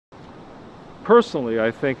Personally,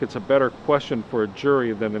 I think it's a better question for a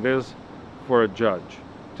jury than it is for a judge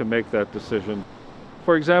to make that decision.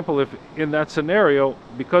 For example, if in that scenario,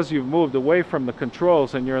 because you've moved away from the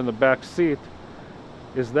controls and you're in the back seat,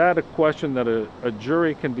 is that a question that a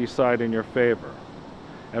jury can decide in your favor?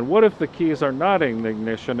 And what if the keys are not in the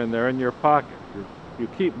ignition and they're in your pocket? You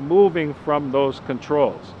keep moving from those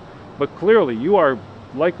controls. But clearly, you are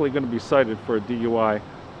likely going to be cited for a DUI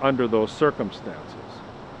under those circumstances.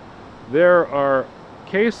 There are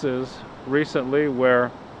cases recently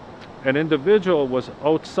where an individual was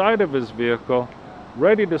outside of his vehicle,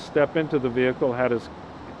 ready to step into the vehicle, had his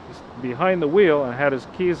behind the wheel and had his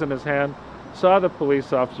keys in his hand, saw the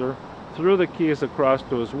police officer, threw the keys across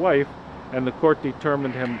to his wife, and the court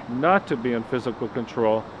determined him not to be in physical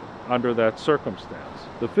control under that circumstance.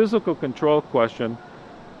 The physical control question,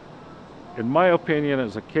 in my opinion,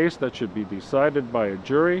 is a case that should be decided by a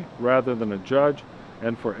jury rather than a judge.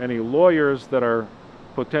 And for any lawyers that are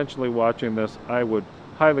potentially watching this, I would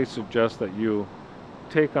highly suggest that you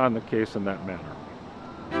take on the case in that manner.